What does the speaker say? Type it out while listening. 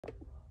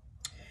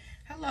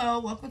Hello,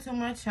 welcome to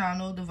my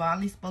channel,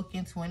 Divinely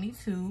Spoken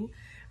 22.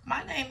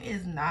 My name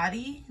is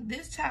Nadi.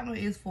 This channel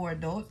is for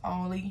adults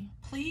only.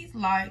 Please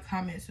like,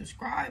 comment,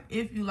 subscribe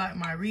if you like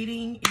my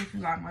reading, if you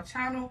like my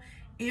channel,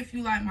 if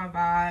you like my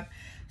vibe.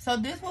 So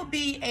this will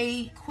be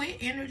a quick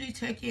energy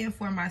check-in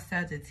for my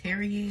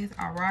Sagittarius,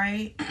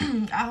 alright?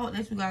 I hope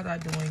that you guys are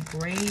doing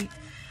great.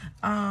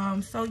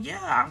 So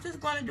yeah, I'm just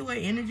going to do an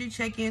energy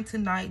check-in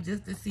tonight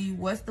just to see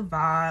what's the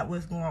vibe,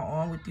 what's going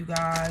on with you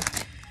guys.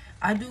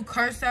 I do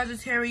curse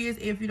Sagittarius.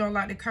 If you don't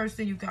like the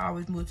cursing, you can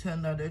always move to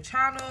another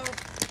channel.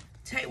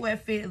 Take what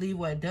fit, leave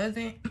what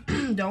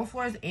doesn't. Don't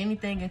force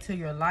anything into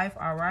your life,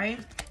 alright?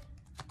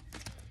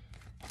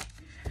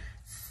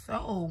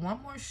 So, one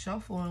more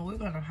shuffle and we're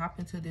going to hop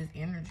into this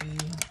energy.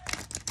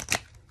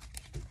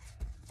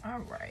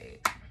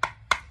 Alright.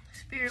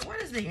 Spirit,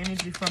 what is the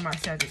energy for my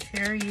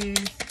Sagittarius?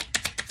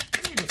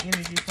 Give me the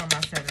energy for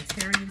my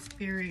Sagittarius,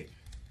 Spirit.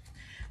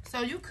 So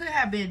you could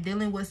have been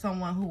dealing with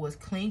someone who was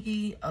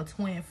clingy, a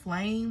twin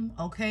flame,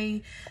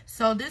 okay?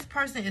 So this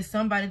person is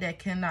somebody that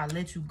cannot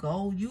let you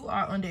go. You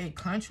are under a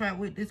contract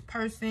with this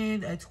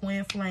person, a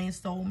twin flame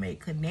soulmate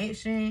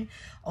connection,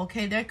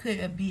 okay? There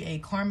could be a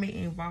karmic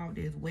involved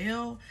as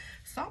well.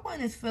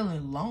 Someone is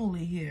feeling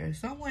lonely here.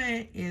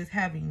 Someone is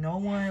having no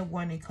one,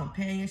 wanting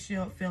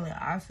companionship, feeling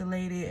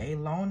isolated, a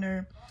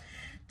loner.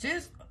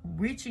 Just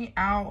reaching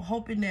out,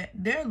 hoping that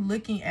they're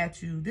looking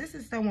at you. This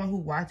is someone who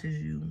watches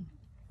you.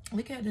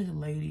 Look at this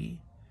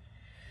lady.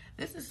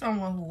 This is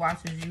someone who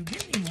watches you.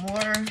 Give me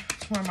more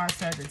for my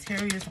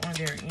Sagittarius on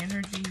their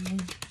energy.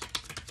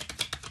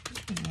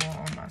 Give me more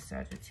on my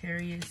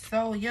Sagittarius.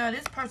 So, yeah,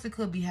 this person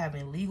could be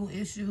having legal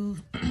issues.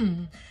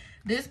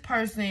 This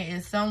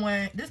person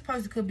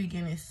could be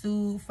getting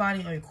sued,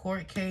 fighting a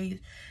court case,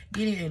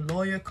 getting a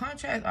lawyer.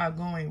 Contracts are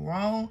going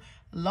wrong.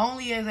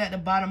 Lonely is at the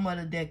bottom of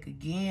the deck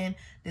again.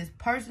 This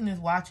person is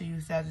watching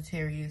you,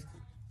 Sagittarius.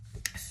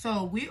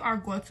 So we are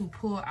going to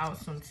pull out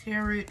some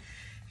tarot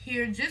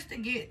here just to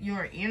get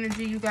your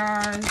energy, you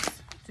guys.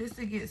 Just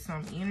to get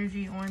some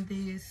energy on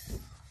this.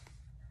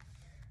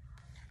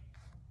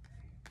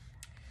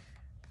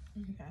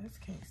 You guys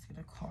can't see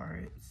the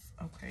cards.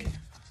 Okay.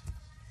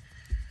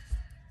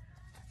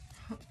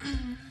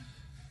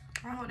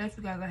 I hope that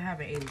you guys are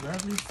having a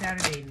lovely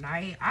Saturday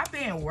night. I've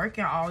been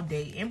working all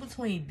day in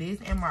between this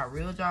and my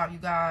real job, you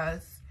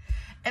guys.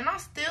 And I'm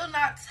still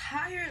not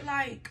tired.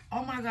 Like,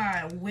 oh my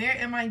God, where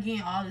am I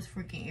getting all this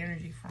freaking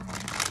energy from?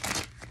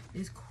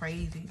 It's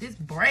crazy. This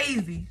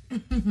brazy.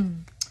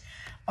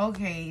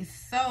 Okay,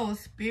 so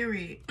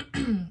Spirit,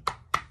 give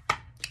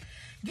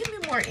me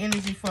more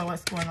energy for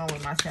what's going on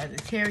with my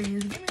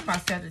Sagittarius. Give me my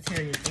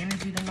Sagittarius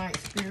energy tonight,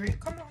 Spirit.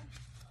 Come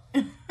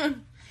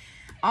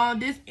on.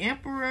 This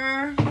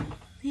Emperor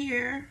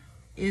here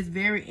is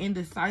very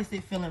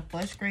indecisive, feeling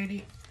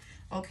frustrated.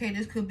 Okay,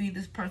 this could be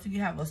this person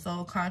you have a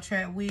soul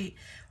contract with.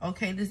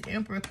 Okay, this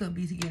Emperor could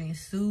be getting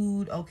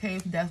sued.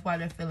 Okay, that's why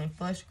they're feeling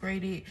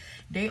frustrated.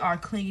 They are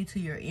clinging to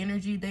your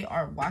energy. They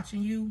are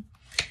watching you.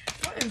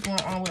 What is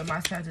going on with my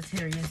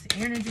Sagittarius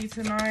energy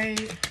tonight?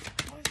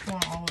 What's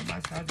going on with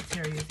my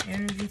Sagittarius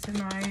energy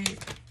tonight?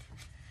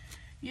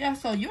 Yeah,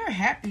 so you're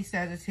happy,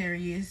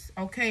 Sagittarius.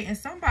 Okay, and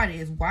somebody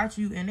is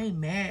watching you and they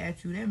mad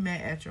at you. They're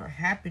mad at your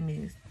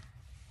happiness.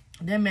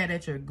 They're mad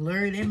at your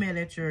glory. They're mad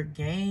at your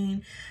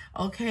gain.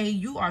 Okay,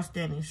 you are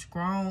standing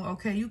strong.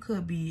 Okay, you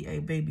could be a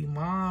baby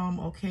mom.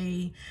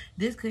 Okay,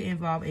 this could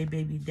involve a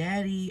baby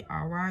daddy.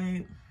 All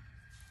right.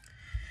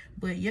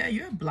 But yeah,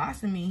 you're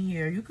blossoming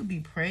here. You could be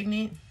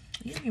pregnant.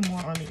 Give me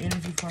more on the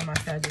energy for my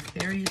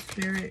Sagittarius,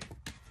 Spirit.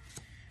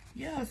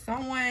 Yeah,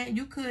 someone,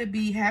 you could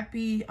be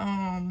happy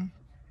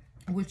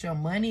with your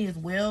money as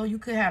well. You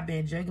could have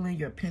been juggling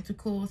your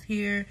pentacles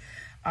here.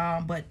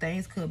 But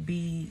things could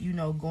be, you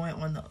know, going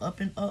on the up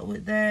and up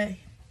with that.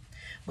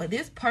 But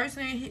this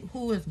person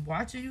who is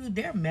watching you,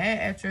 they're mad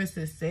at your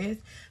success.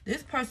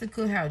 This person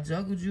could have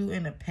juggled you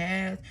in the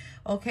past.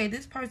 Okay,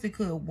 this person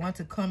could want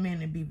to come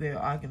in and be very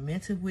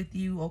argumentative with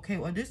you. Okay,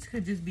 or this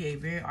could just be a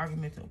very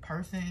argumentative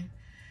person.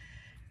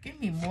 Give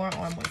me more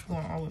on what's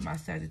going on with my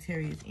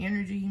Sagittarius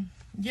energy.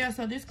 Yeah,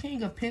 so this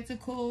King of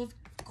Pentacles,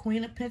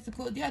 Queen of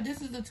Pentacles. Yeah,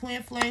 this is a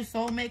twin flame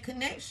soulmate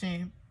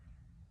connection.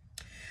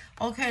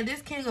 Okay,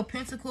 this King of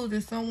Pentacles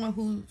is someone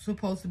who's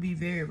supposed to be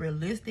very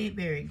realistic,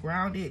 very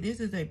grounded. This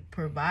is a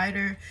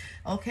provider.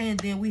 Okay, and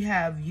then we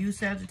have you,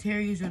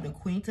 Sagittarius. You're the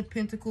Queen of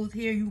Pentacles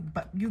here.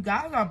 You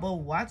guys are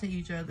both watching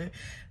each other.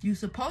 You're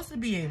supposed to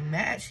be a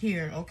match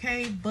here,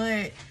 okay?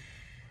 But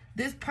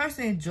this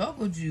person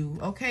juggled you,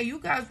 okay? You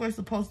guys were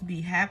supposed to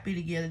be happy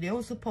together. There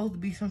was supposed to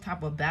be some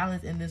type of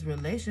balance in this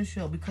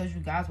relationship because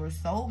you guys were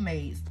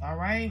soulmates, all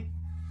right?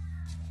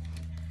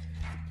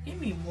 Give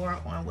me more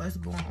on what's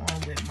going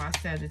on with my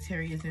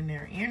Sagittarius and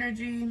their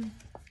energy.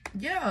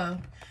 Yeah,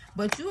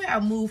 but you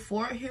have moved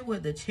forward here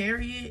with the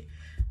Chariot.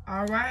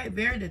 All right,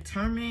 very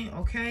determined,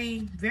 okay?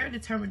 Very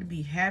determined to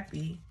be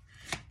happy.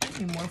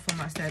 Give me more for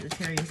my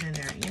Sagittarius and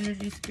their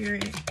energy,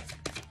 Spirit.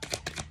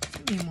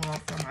 Give me more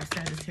for my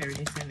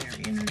Sagittarius and their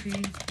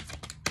energy.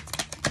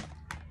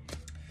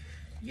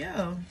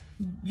 Yeah,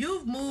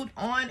 you've moved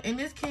on, and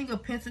this King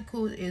of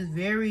Pentacles is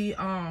very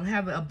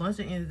having a bunch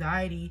of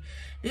anxiety.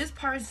 This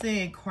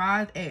person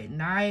cries at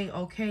night,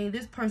 okay?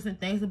 This person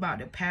thinks about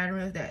the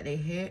patterns that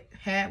they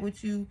had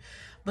with you,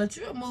 but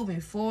you're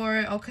moving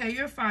forward, okay?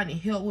 You're finding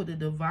help with the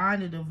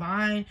divine. The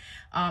divine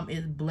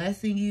is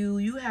blessing you.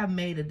 You have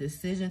made a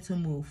decision to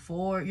move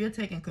forward. You're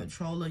taking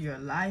control of your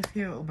life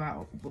here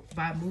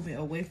by moving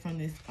away from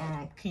this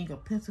King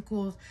of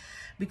Pentacles,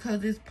 because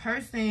this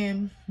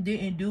person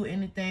didn't do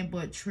anything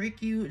but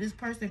trick you. This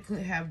person could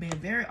have been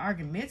very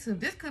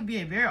argumentative. This could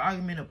be a very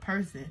argumentative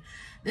person.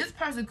 This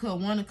person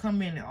could want to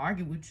come in and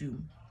argue with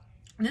you.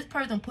 This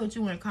person put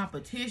you in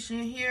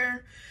competition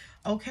here,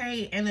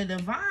 okay? And the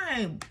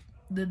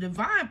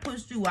divine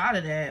pushed you out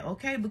of that,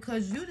 okay?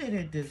 Because you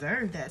didn't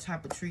deserve that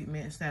type of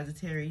treatment,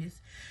 Sagittarius.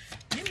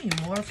 Give me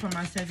more for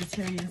my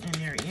Sagittarius and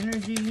their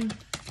energy.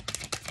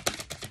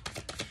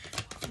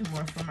 Give me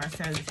more for my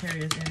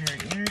Sagittarius and their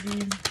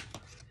energy.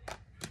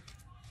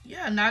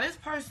 Yeah, now this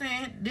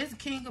person, this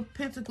King of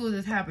Pentacles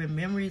is having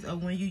memories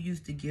of when you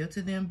used to give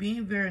to them,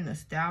 being very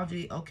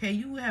nostalgic, okay?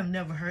 You have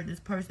never hurt this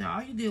person.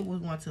 All you did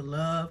was want to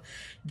love,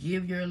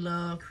 give your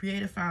love,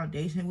 create a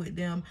foundation with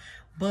them.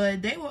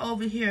 But they were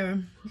over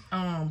here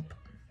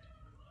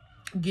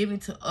giving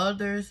to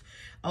others,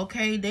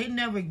 okay? They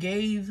never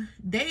gave,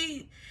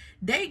 they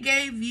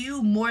gave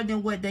you more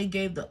than what they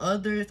gave the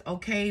others,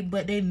 okay?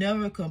 But they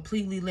never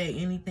completely let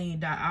anything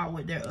die out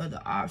with their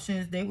other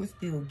options. They were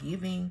still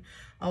giving,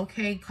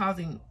 okay?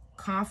 Causing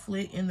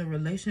conflict in the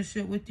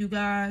relationship with you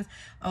guys,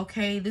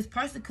 okay? This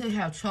person could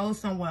have chose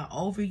someone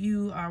over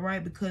you, all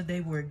right, because they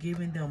were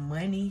giving them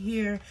money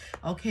here,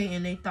 okay?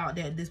 And they thought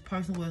that this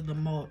person was the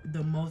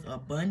most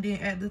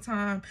abundant at the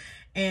time,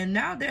 and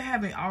now they're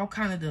having all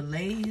kind of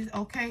delays,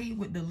 okay,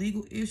 with the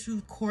legal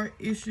issues, court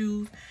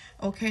issues,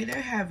 okay?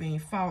 They're having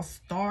false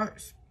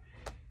starts,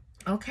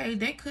 okay?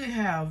 They could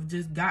have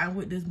just gotten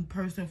with this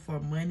person for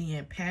money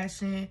and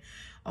passion,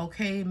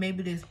 okay?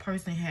 Maybe this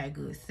person had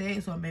good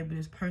sex, or maybe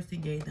this person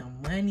gave them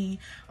money,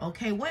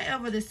 okay?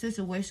 Whatever the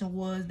situation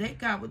was, they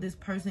got with this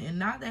person, and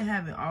now they're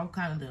having all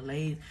kind of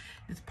delays.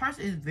 This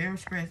person is very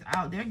stressed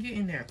out. They're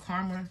getting their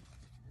karma.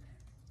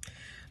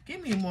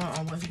 Give me more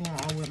on what's going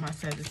on with my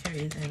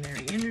Sagittarius and their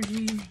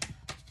energy.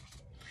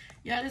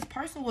 Yeah, this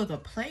person was a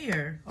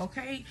player,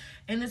 okay?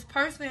 And this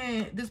person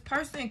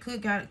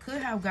could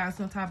have got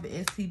some type of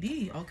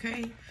STD,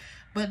 okay?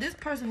 But this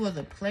person was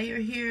a player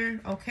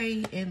here,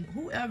 okay? And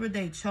whoever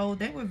they chose,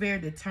 they were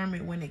very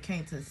determined when it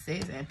came to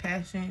sex and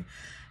passion,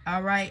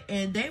 all right?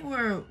 And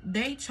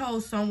they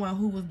chose someone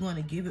who was going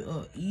to give it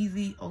up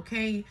easy,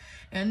 okay?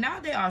 And now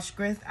they are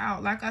stressed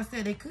out. Like I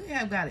said, they could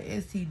have got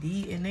an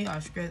STD, and they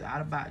are stressed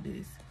out about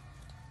this.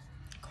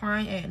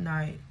 Crying at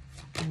night,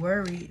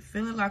 worried,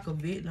 feeling like a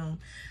victim,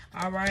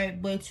 all right?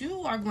 But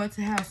you are going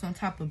to have some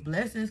type of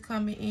blessings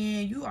coming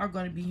in. You are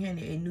going to be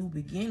handed a new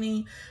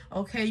beginning,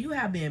 okay? You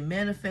have been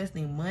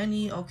manifesting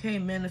money, okay?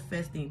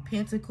 Manifesting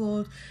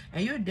pentacles,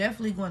 and you're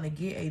definitely going to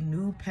get a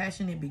new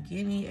passionate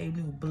beginning, a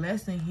new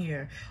blessing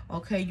here,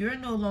 okay? You're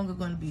no longer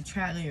going to be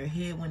trapped in your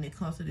head when it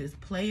comes to this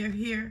player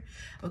here,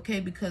 okay?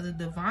 Because the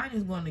divine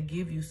is going to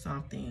give you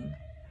something,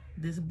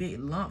 this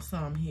big lump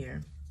sum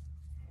here.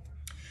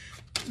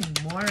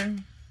 Give me more.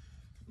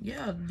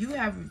 Yeah,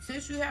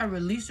 since you have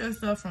released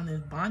yourself from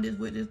this bondage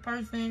with this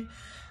person,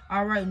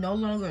 all right, no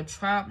longer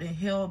trapped and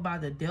held by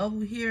the devil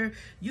here,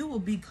 you will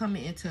be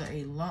coming into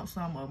a lump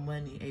sum of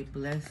money, a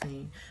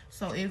blessing.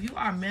 So if you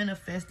are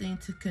manifesting,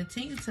 to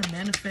continue to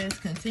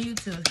manifest, continue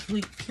to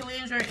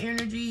cleanse your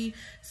energy,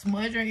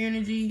 smudge your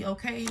energy,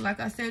 okay? Like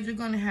I said, you're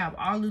going to have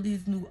all of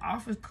these new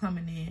offers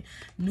coming in,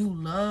 new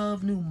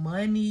love, new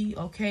money,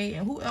 okay?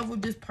 And whoever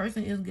this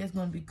person is that's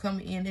going to be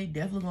coming in, they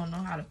definitely going to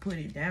know how to put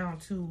it down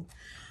too.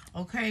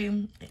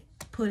 Okay,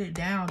 put it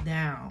down,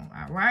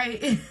 all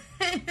right?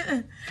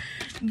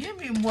 Give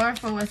me more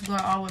for what's going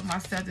on with my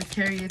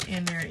Sagittarius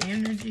and their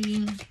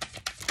energy.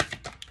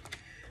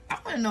 I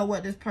want to know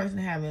what this person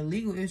having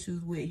legal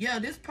issues with. Yeah,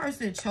 this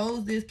person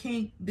chose this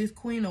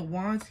Queen of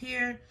Wands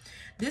here.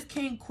 This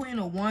Queen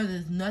of Wands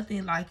is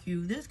nothing like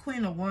you. This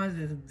Queen of Wands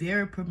is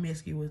very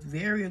promiscuous,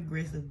 very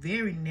aggressive,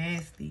 very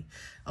nasty.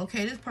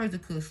 Okay, this person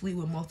could sleep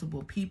with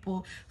multiple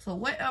people. So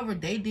whatever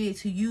they did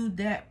to you,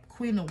 that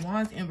Queen of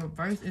Wands in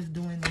reverse is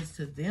doing this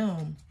to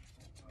them.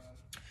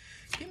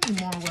 Give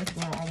me more what's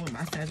going on with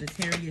my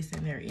Sagittarius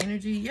and their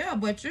energy. Yeah,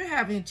 but you're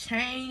having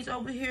change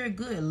over here.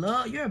 Good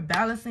luck. You're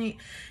balancing.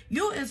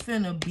 You is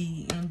finna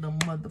be in the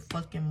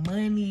motherfucking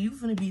money. You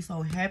finna be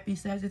so happy,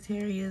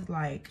 Sagittarius.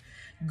 Like,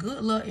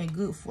 good luck and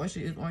good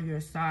fortune is on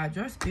your side.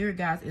 Your spirit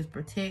guides is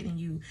protecting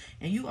you.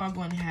 And you are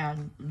going to have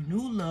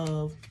new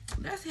love.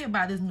 Let's hear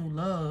about this new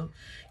love.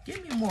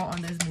 Give me more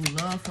on this new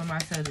love for my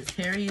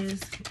Sagittarius.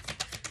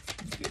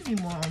 Give me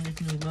more on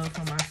this new love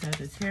for my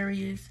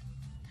Sagittarius.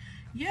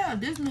 Yeah,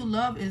 this new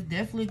love is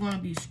definitely going to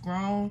be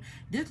strong.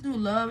 This new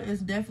love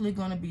is definitely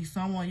going to be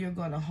someone you're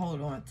going to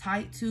hold on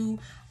tight to.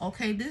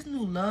 Okay, this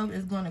new love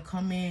is going to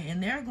come in,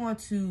 and they're going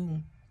to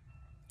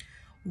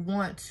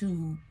want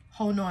to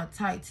hold on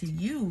tight to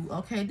you.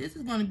 Okay, this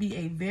is going to be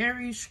a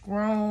very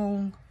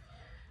strong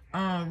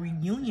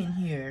reunion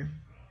here.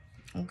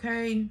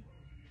 Okay,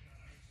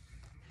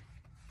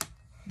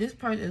 this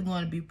person is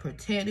going to be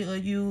protective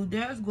of you.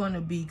 There's going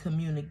to be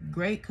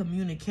great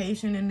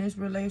communication in this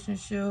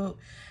relationship.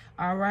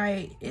 All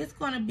right, it's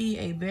going to be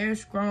a very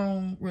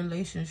strong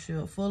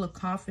relationship full of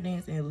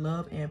confidence and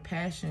love and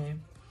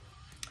passion.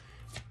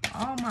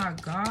 Oh my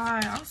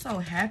God, I'm so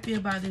happy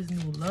about this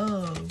new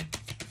love.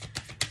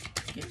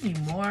 Give me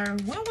more.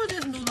 When will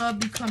this new love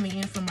be coming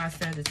in from my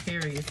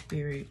Sagittarius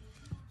spirit?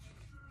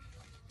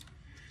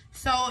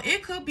 So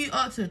it could be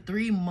up to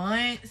 3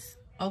 months,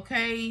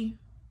 okay?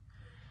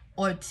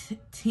 Or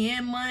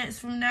 10 months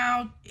from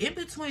now. In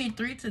between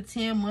 3 to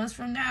 10 months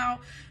from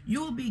now,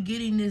 you will be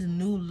getting this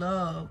new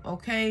love,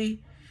 okay?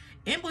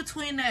 In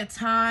between that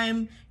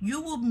time, you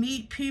will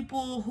meet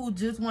people who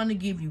just want to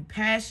give you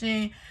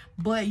passion,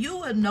 but you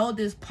will know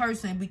this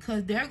person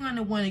because they're going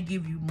to want to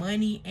give you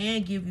money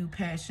and give you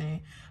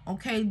passion,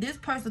 okay? This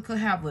person could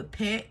have a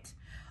pet,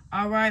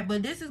 all right?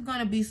 But this is going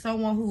to be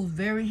someone who's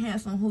very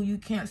handsome, who you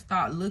can't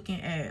stop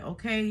looking at,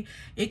 okay?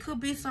 It could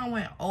be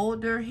someone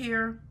older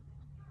here.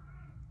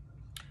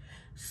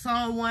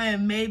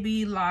 Someone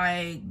maybe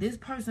like, this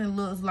person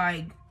looks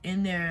like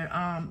in their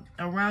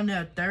around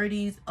their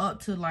 30s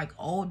up to like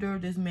older.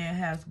 This man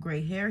has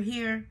gray hair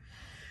here.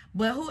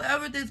 But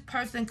whoever this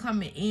person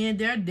coming in,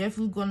 they're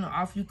definitely going to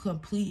offer you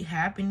complete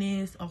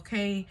happiness,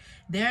 okay?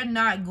 They're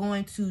not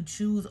going to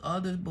choose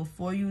others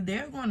before you.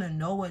 They're going to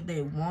know what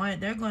they want.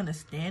 They're going to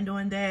stand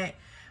on that,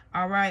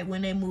 all right,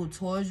 when they move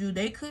towards you.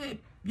 They could,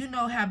 you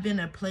know, have been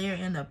a player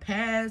in the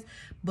past,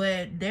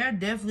 but they're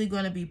definitely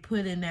going to be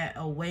putting that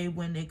away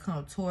when they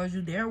come towards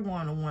you. They're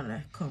going to want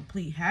a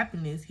complete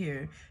happiness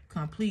here,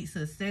 complete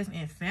success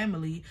and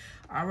family,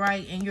 all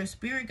right? And your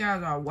spirit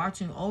guides are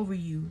watching over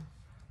you.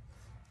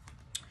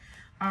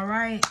 All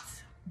right,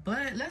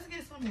 but let's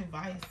get some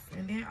advice,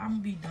 and then I'm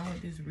gonna be done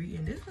with this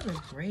reading. This is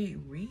a great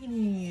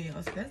reading,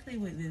 especially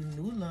with this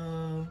new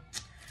love.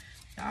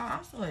 Y'all,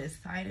 I'm so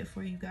excited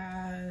for you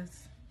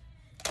guys.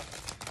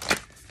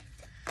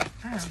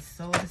 I am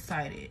so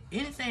excited.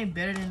 Anything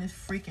better than this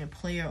freaking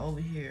player over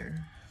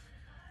here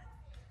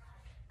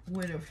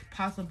with a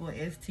possible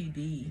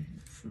STD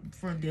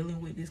from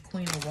dealing with this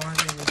Queen of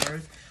Wands in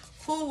reverse,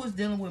 who was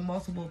dealing with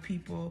multiple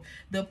people.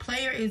 The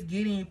player is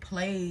getting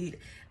played.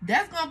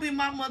 That's gonna be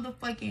my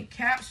motherfucking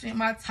caption,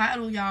 my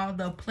title, y'all.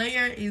 The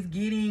player is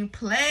getting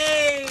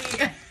played.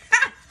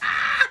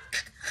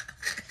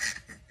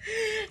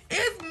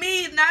 It's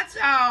me, not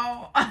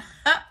y'all.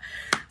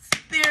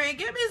 Spirit,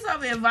 give me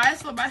some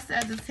advice for my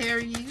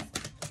Sagittarius.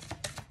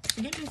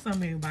 Give me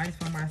some advice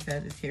for my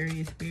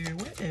Sagittarius, Spirit.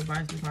 What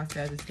advice does my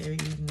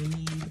Sagittarius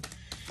need?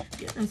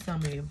 Give them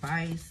some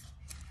advice.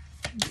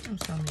 Give them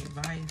some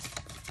advice.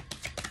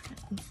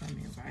 Some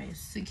advice.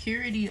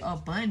 Security,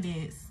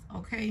 abundance,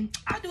 okay?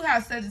 I do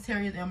have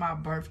Sagittarius in my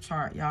birth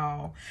chart,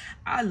 y'all.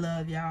 I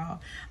love y'all.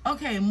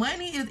 Okay,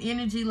 money is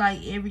energy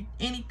like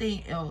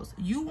anything else.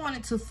 You want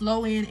it to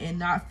flow in and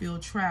not feel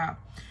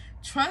trapped.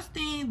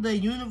 Trusting the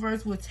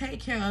universe will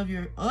take care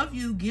of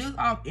you gives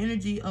off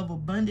energy of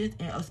abundance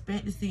and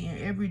expectancy in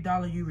every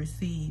dollar you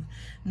receive.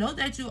 Know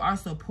that you are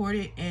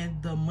supported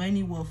and the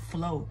money will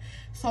flow.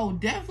 So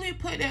definitely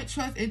put that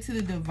trust into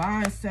the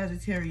divine,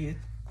 Sagittarius.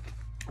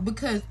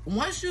 Because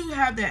once you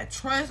have that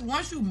trust,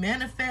 once you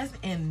manifest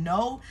and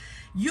know,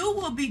 you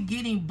will be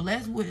getting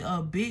blessed with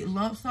a big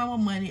lump sum of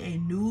money, a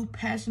new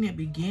passionate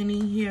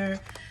beginning here.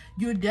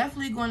 You're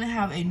definitely going to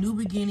have a new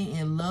beginning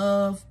in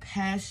love,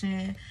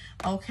 passion,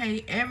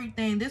 okay?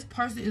 Everything. This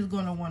person is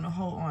going to want to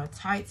hold on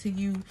tight to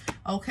you,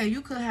 okay?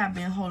 You could have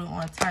been holding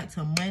on tight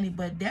to money,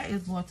 but that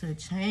is going to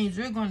change.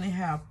 You're going to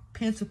have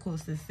pentacle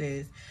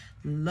success,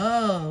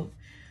 love,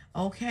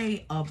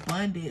 okay,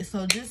 abundance.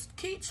 So just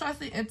keep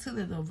trusting into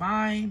the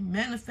divine.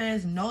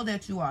 Manifest. Know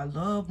that you are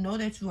loved. Know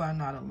that you are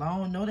not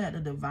alone. Know that the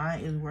divine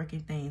is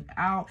working things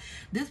out.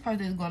 This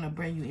person is going to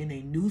bring you in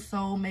a new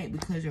soulmate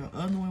because your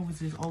other one was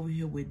just over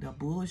here with the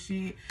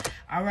bullshit.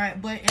 All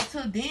right, but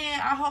until then,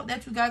 I hope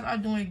that you guys are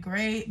doing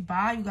great.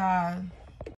 Bye, you guys.